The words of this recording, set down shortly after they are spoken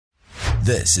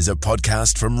This is a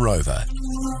podcast from Rover.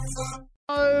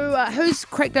 So, who's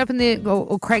cracked up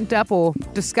or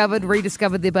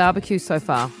rediscovered their barbecue so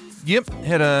far? Yep,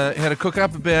 had a cook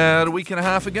up about a week and a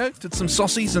half ago. Did some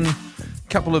saucies and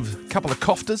couple of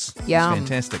koftas. Yum. It's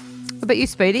fantastic. What about you,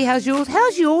 Speedy? How's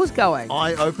yours going?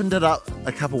 I opened it up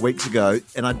a couple of weeks ago,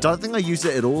 and I don't think I used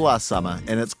it at all last summer,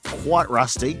 and it's quite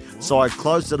rusty. So I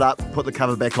closed it up, put the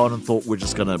cover back on, and thought we're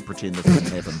just going to pretend this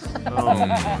didn't happen.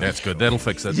 That's good. That'll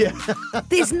fix it. Yeah.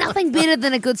 There's nothing better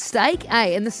than a good steak,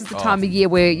 eh? And this is the time of year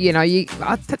where,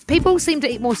 people seem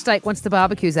to eat more steak once the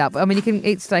barbecue's out. I mean, you can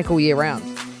eat steak all year round.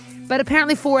 But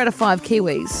apparently 4 out of 5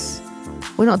 Kiwis,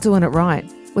 we're not doing it right.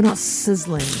 We're not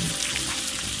sizzling.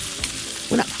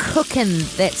 We're not cooking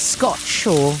that Scotch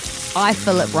or I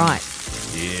fillet right.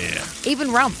 Yeah.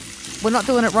 Even rump, we're not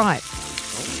doing it right.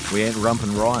 We ain't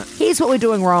rumping right. Here's what we're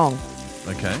doing wrong.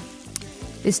 Okay.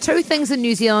 There's 2 things in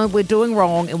New Zealand we're doing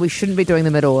wrong and we shouldn't be doing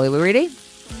them at all. Are we ready?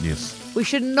 Yes. We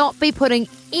should not be putting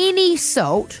any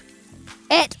salt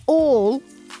at all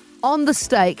on the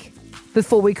steak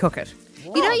before we cook it.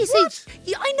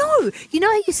 I know. You know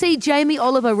how you see Jamie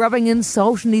Oliver rubbing in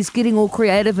salt and he's getting all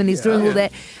creative and he's doing all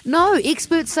that? No,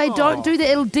 experts say don't do that.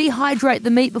 It'll dehydrate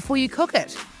the meat before you cook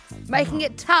it, making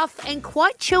it tough and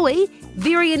quite chewy,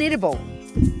 very inedible.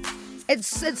 It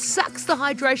sucks the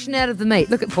hydration out of the meat.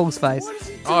 Look at Paul's face.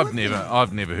 I've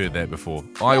never heard that before.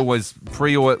 I always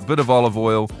pre-oil, bit of olive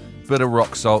oil, bit of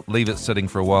rock salt, leave it sitting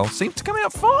for a while. Seems to come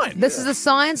out fine. This is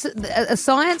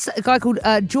a guy called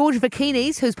George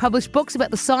Vakinis, who's published books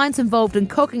about the science involved in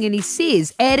cooking, and he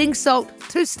says adding salt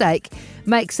to steak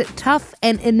makes it tough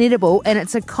and inedible, and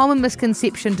it's a common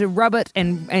misconception to rub it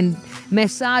and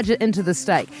massage it into the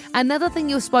steak. Another thing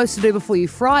you're supposed to do before you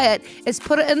fry it is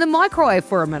put it in the microwave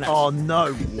for a minute. Oh,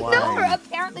 no way. No,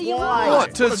 apparently you Why? are.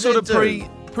 What, to does sort of that do?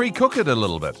 pre-cook it a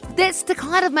little bit? That's to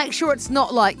kind of make sure it's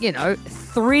not like,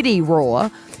 thready raw,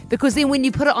 because then when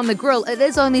you put it on the grill, it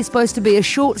is only supposed to be a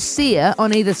short sear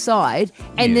on either side,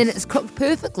 and then it's cooked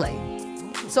perfectly.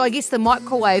 So I guess the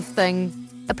microwave thing,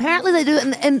 apparently they do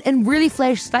it in really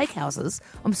flash steakhouses.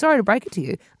 I'm sorry to break it to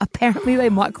you. Apparently they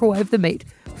microwave the meat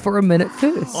for a minute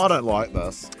first. I don't like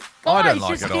this. I don't Guys,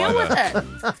 like just it deal either.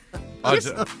 with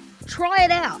it. Try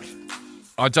it out.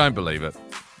 I don't believe it.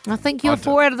 I think you're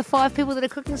 4 out of the 5 people that are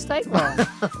cooking steak wrong.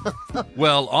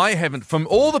 Well, I haven't. From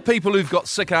all the people who've got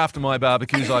sick after my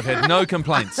barbecues, I've had no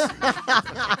complaints. Anyway,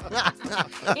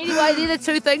 they're the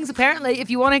 2 things, apparently, if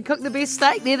you want to cook the best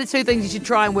steak, they're the 2 things you should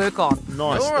try and work on.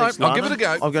 Nice. All right, Thanks, I'll give Lana. it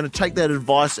a go. I'm going to take that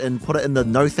advice and put it in the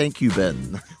no thank you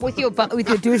bin. With your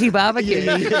dirty barbecue.